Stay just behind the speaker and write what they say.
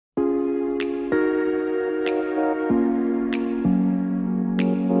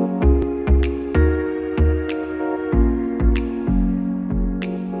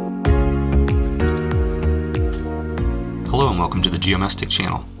Geometric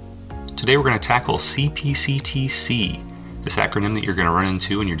channel. Today we're going to tackle Cpctc, this acronym that you're going to run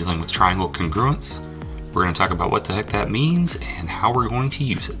into when you're dealing with triangle congruence. We're going to talk about what the heck that means and how we're going to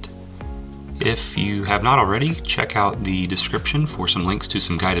use it. If you have not already, check out the description for some links to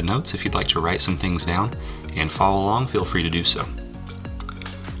some guided notes if you'd like to write some things down and follow along, feel free to do so.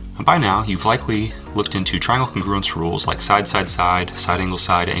 By now, you've likely looked into triangle congruence rules like side, side, side, side,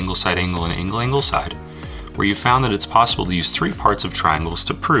 angle, and angle, angle, side, where you found that it's possible to use three parts of triangles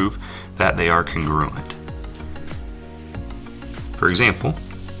to prove that they are congruent. For example,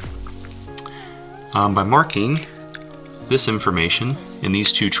 by marking this information in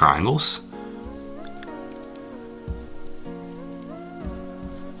these two triangles,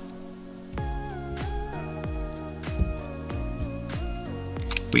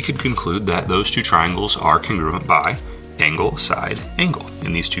 we could conclude that those two triangles are congruent by angle, side, angle.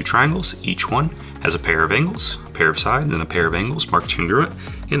 In these two triangles, each one has a pair of angles, a pair of sides, and a pair of angles marked congruent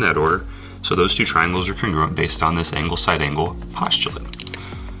in that order. So those two triangles are congruent based on this angle, side, angle postulate.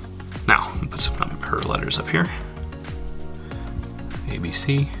 Now, I'll put some of her letters up here. A, B,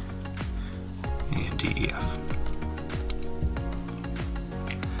 C, and D, E, F.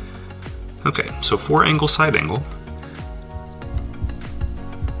 Okay, so for angle, side, angle,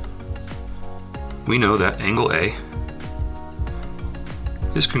 we know that angle A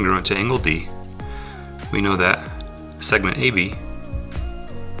is congruent to angle D. We know that segment AB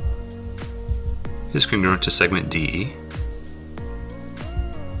is congruent to segment DE.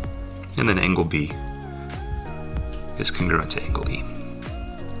 And then angle B is congruent to angle E.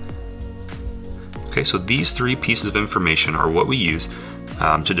 Okay, so these three pieces of information are what we use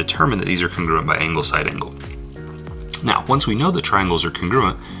to determine that these are congruent by angle, side, angle. Now, once we know that triangles are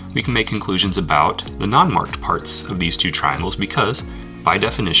congruent, we can make conclusions about the non-marked parts of these two triangles because, by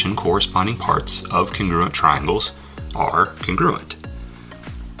definition, corresponding parts of congruent triangles are congruent.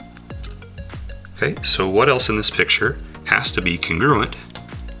 Okay, so what else in this picture has to be congruent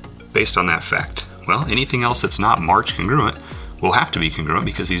based on that fact? Well, anything else that's not marked congruent will have to be congruent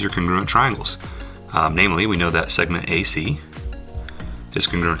because these are congruent triangles. Namely, we know that segment AC is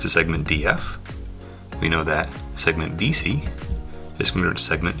congruent to segment DF. We know that segment BC is congruent to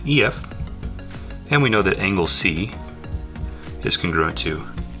segment EF, and we know that angle C is congruent to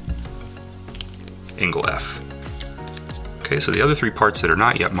angle F. Okay, so the other three parts that are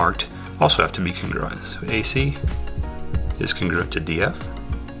not yet marked also have to be congruent. So AC is congruent to DF,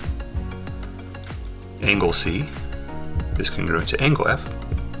 angle C is congruent to angle F,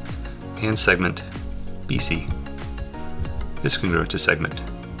 and segment BC is congruent to segment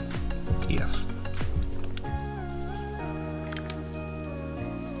EF.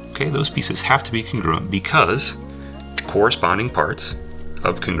 Okay, those pieces have to be congruent because corresponding parts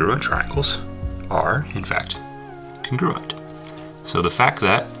of congruent triangles are, in fact, congruent. So the fact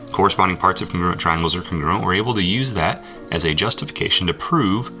that corresponding parts of congruent triangles are congruent, we're able to use that as a justification to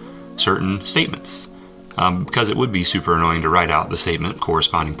prove certain statements. Because it would be super annoying to write out the statement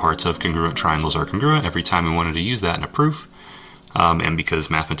corresponding parts of congruent triangles are congruent every time we wanted to use that in a proof. And because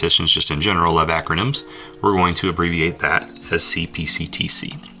mathematicians just in general love acronyms, we're going to abbreviate that as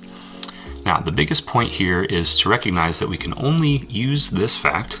Cpctc. Now, the biggest point here is to recognize that we can only use this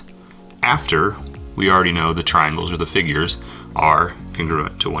fact after we already know the triangles or the figures are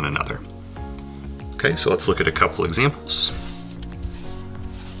congruent to one another. Okay, so let's look at a couple examples,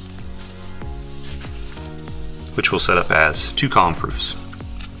 which we'll set up as two-column proofs.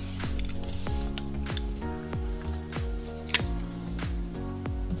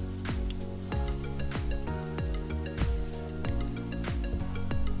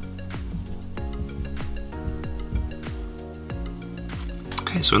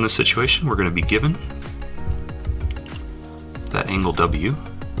 Okay, so in this situation, we're going to be given that angle W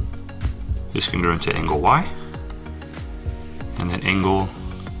is congruent to angle Y, and that angle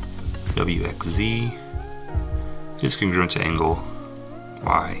WXZ is congruent to angle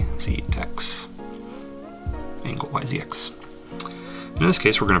YZX, angle YZX. In this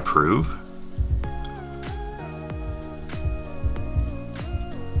case, we're going to prove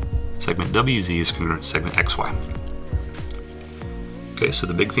segment WZ is congruent to segment XY. Okay, so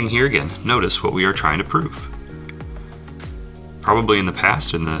the big thing here again, notice what we are trying to prove. Probably in the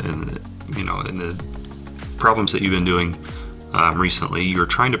past, in the problems that you've been doing recently, you're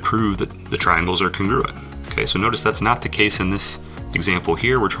trying to prove that the triangles are congruent. Okay, so notice that's not the case in this example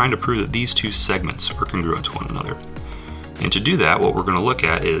here. We're trying to prove that these two segments are congruent to one another. And to do that, what we're going to look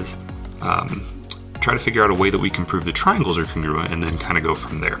at is try to figure out a way that we can prove the triangles are congruent and then kind of go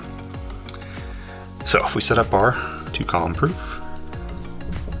from there. So if we set up our two-column proof,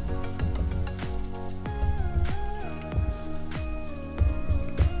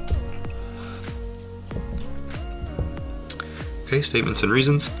 Okay, statements and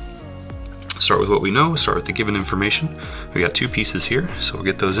reasons. Start with what we know, start with the given information. We got two pieces here, so we'll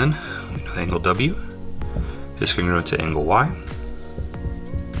get those in. We know angle W is congruent to angle Y.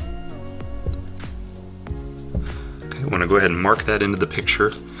 Okay, we want to go ahead and mark that into the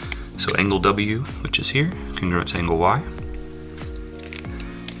picture. So angle W, which is here, congruent to angle Y.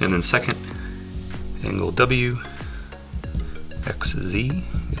 And then second, angle W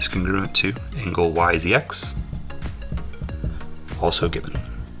XZ is congruent to angle YZX, also given,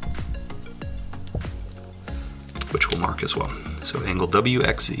 which we'll mark as well. So angle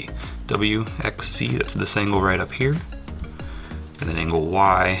WXZ, WXZ, that's this angle right up here, and then angle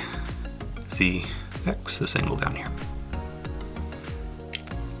YZX, this angle down here.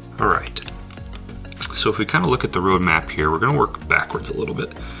 All right, so if we kind of look at the roadmap here, we're going to work backwards a little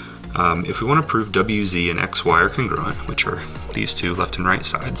bit. If we want to prove WZ and XY are congruent, which are these two left and right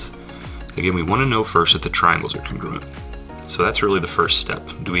sides, again, we want to know first that the triangles are congruent. So that's really the first step.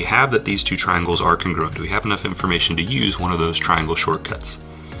 Do we have that these two triangles are congruent? Do we have enough information to use one of those triangle shortcuts?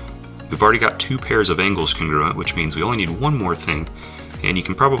 We've already got two pairs of angles congruent, which means we only need one more thing, and you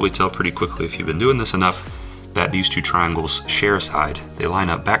can probably tell pretty quickly if you've been doing this enough that these two triangles share a side. They line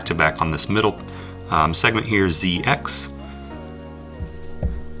up back to back on this middle segment here, ZX.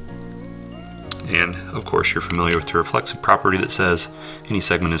 And of course you're familiar with the reflexive property that says any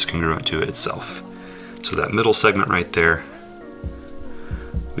segment is congruent to itself. So that middle segment right there,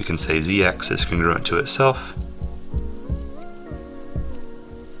 we can say ZX is congruent to itself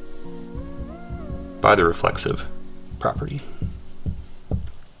by the reflexive property.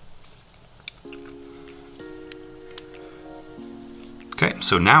 Okay,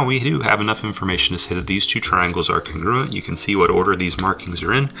 so now we do have enough information to say that these two triangles are congruent. You can see what order these markings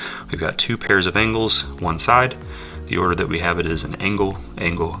are in. We've got two pairs of angles, one side. The order that we have it is an angle,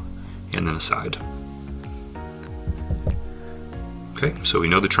 angle, and then a side. Okay, so we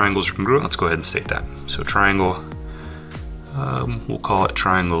know the triangles are congruent. Let's go ahead and state that. So triangle, we'll call it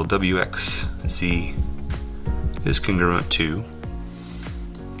triangle WXZ is congruent to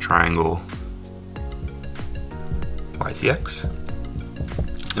triangle YZX.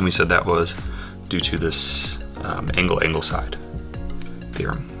 And we said that was due to this angle side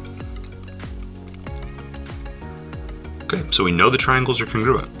theorem. Okay, so we know the triangles are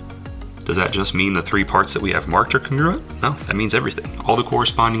congruent. Does that just mean the three parts that we have marked are congruent? No, that means everything. All the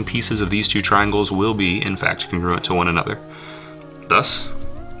corresponding pieces of these two triangles will be, in fact, congruent to one another. Thus,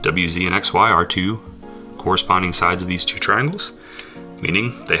 WZ and XY are two corresponding sides of these two triangles,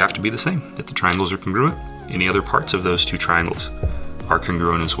 meaning they have to be the same. If the triangles are congruent, any other parts of those two triangles are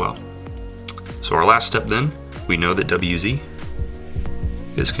congruent as well. So our last step then, we know that WZ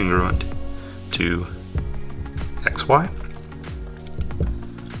is congruent to XY,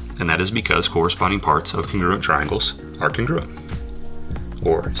 and that is because corresponding parts of congruent triangles are congruent,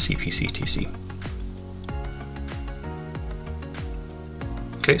 or Cpctc.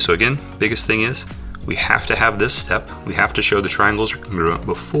 Okay, so again, biggest thing is we have to have this step. We have to show the triangles are congruent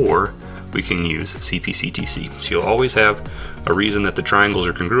before we can use Cpctc. So you'll always have a reason that the triangles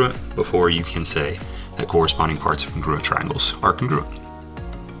are congruent before you can say that corresponding parts of congruent triangles are congruent.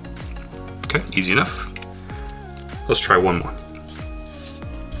 Okay, easy enough. Let's try one more.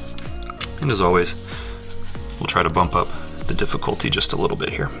 And as always, we'll try to bump up the difficulty just a little bit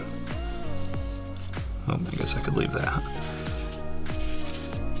here. Oh, I guess I could leave that.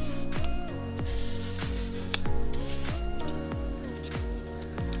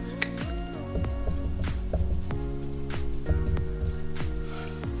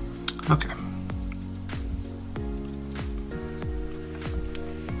 Okay.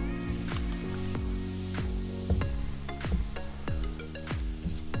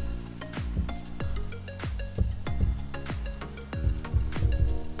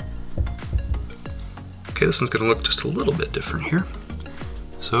 Okay, this one's going to look just a little bit different here.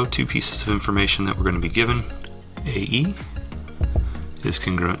 So two pieces of information that we're going to be given. AE is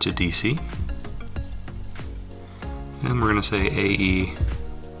congruent to DC. And we're going to say AE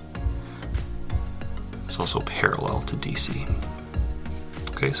is also parallel to DC.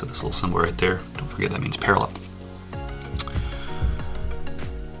 Okay, so this little symbol right there, don't forget that means parallel.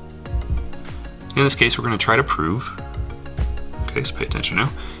 In this case, we're going to try to prove, okay, so pay attention now,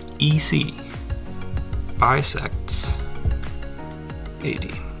 EC bisects AD.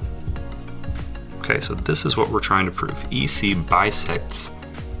 Okay, so this is what we're trying to prove. EC bisects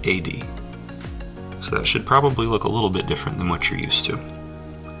AD. So that should probably look a little bit different than what you're used to.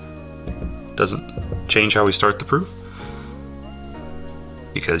 Doesn't change how we start the proof,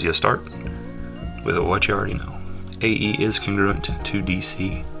 because you start with what you already know. AE is congruent to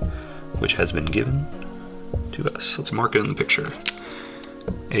DC, which has been given. to us. Let's mark it in the picture.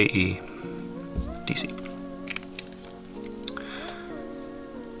 AE, DC.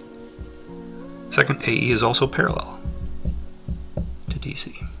 Second, AE is also parallel to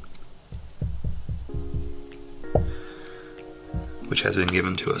DC, which has been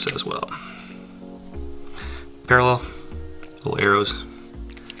given to us as well. Parallel, little arrows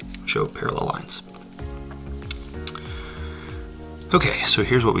show parallel lines. Okay, so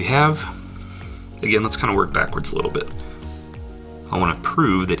here's what we have. Again, let's kind of work backwards a little bit. I want to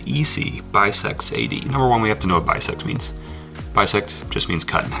prove that EC bisects AD. Number one, we have to know what bisect means. Bisect just means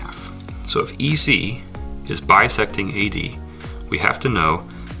cut in half. So if EC is bisecting AD, we have to know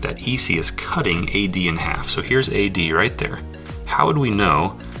that EC is cutting AD in half. So here's AD right there. How would we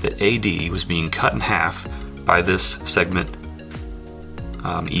know that AD was being cut in half by this segment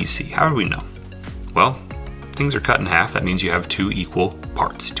EC? How would we know? Well, things are cut in half. That means you have two equal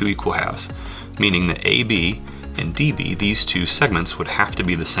parts, two equal halves, meaning that AB and DB, these two segments, would have to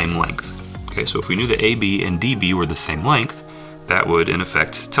be the same length. Okay, so if we knew that AB and DB were the same length, that would in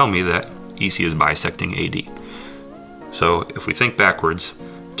effect tell me that EC is bisecting AD. So if we think backwards,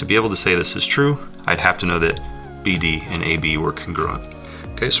 to be able to say this is true, I'd have to know that BD and AB were congruent.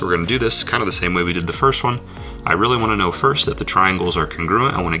 Okay, so we're going to do this kind of the same way we did the first one. I really want to know first that the triangles are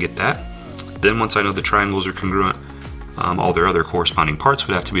congruent. I want to get that. Then once I know the triangles are congruent, all their other corresponding parts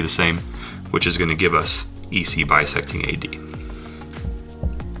would have to be the same, which is going to give us EC bisecting AD.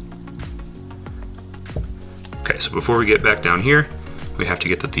 Okay, so before we get back down here, we have to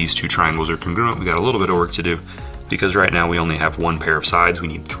get that these two triangles are congruent. We got a little bit of work to do because right now we only have one pair of sides. We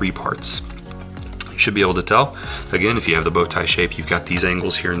need three parts. You should be able to tell. Again, if you have the bow tie shape, you've got these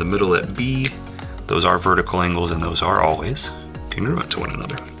angles here in the middle at B. Those are vertical angles and those are always congruent to one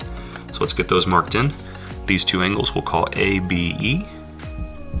another. So let's get those marked in. These two angles we'll call ABE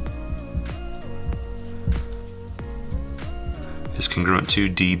is congruent to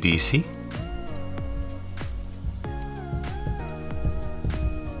DBC.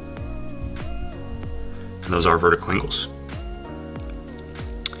 And those are vertical angles.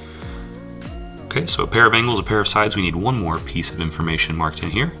 Okay, so a pair of angles, a pair of sides, we need one more piece of information marked in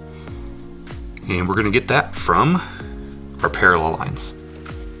here. And we're going to get that from our parallel lines.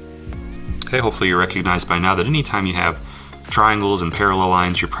 Okay, hopefully you recognize by now that anytime you have triangles and parallel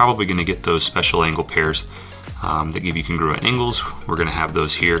lines, you're probably going to get those special angle pairs that give you congruent angles. We're going to have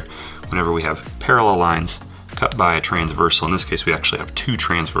those here whenever we have parallel lines cut by a transversal. In this case, we actually have two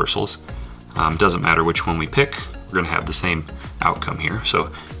transversals. Doesn't matter which one we pick, we're going to have the same outcome here.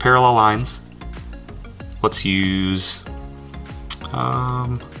 So parallel lines, let's use,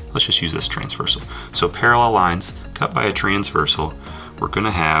 let's just use this transversal. So parallel lines cut by a transversal, we're going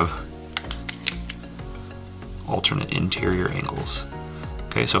to have alternate interior angles.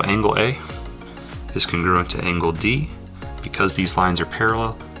 Okay, so angle A is congruent to angle D. Because these lines are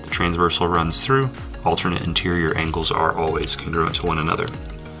parallel, the transversal runs through, alternate interior angles are always congruent to one another.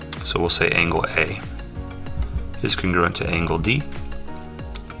 So we'll say angle A is congruent to angle D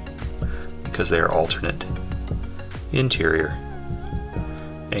because they are alternate interior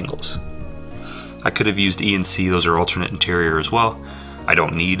angles. I could have used E and C, those are alternate interior as well. I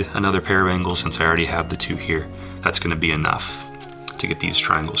don't need another pair of angles since I already have the two here. That's going to be enough to get these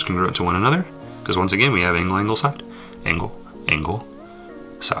triangles congruent to one another, because once again we have angle, angle, side, angle, angle,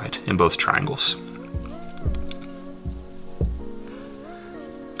 side in both triangles.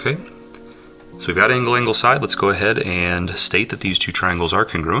 Okay, so we've got angle, angle, side. Let's go ahead and state that these two triangles are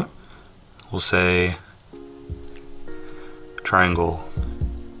congruent. We'll say triangle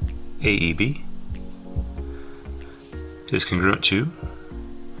AEB is congruent to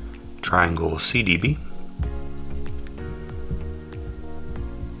triangle CDB,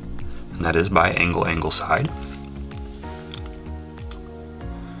 and that is by angle, angle, side.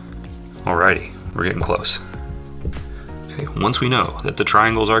 Alrighty, we're getting close. Okay, once we know that the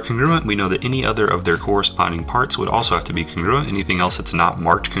triangles are congruent, we know that any other of their corresponding parts would also have to be congruent. Anything else that's not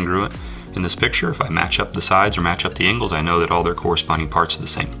marked congruent in this picture, if I match up the sides or match up the angles, I know that all their corresponding parts are the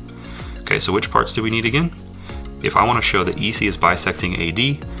same. Okay, so which parts do we need again? If I want to show that EC is bisecting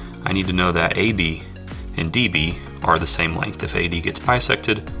AD, I need to know that AB and DB are the same length. If AD gets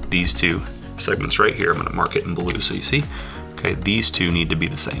bisected, these two segments right here, I'm going to mark it in blue so you see, okay, these two need to be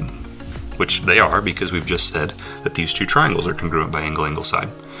the same, which they are because we've just said that these two triangles are congruent by angle, angle, side.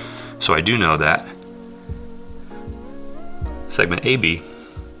 So I do know that segment AB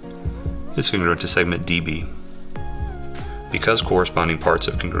is congruent to segment DB because corresponding parts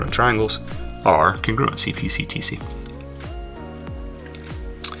of congruent triangles are congruent, Cpctc.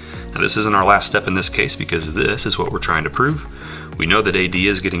 Now this isn't our last step in this case because this is what we're trying to prove. We know that AD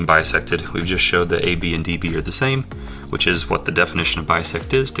is getting bisected. We've just showed that AB and DB are the same, which is what the definition of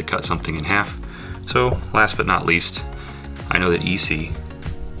bisect is, to cut something in half. So last but not least, I know that EC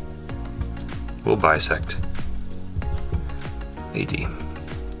will bisect AD.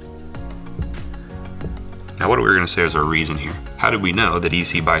 Now what are we going to say is our reason here? How did we know that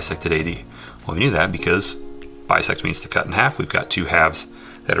EC bisected AD? Well, we knew that because bisect means to cut in half. We've got two halves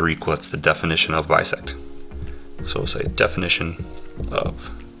that are equal. That's the definition of bisect. So we'll say definition of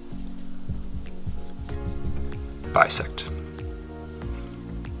bisect.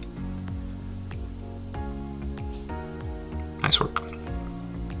 Nice work.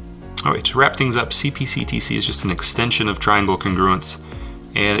 All right, to wrap things up, Cpctc is just an extension of triangle congruence,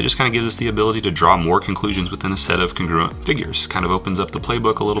 and it just kind of gives us the ability to draw more conclusions within a set of congruent figures. Kind of opens up the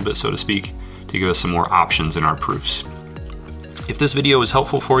playbook a little bit, so to speak, to give us some more options in our proofs. If this video was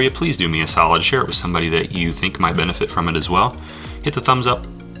helpful for you, please do me a solid, share it with somebody that you think might benefit from it as well. Hit the thumbs up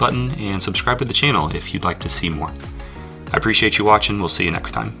button and subscribe to the channel if you'd like to see more. I appreciate you watching. We'll see you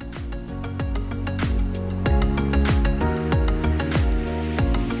next time.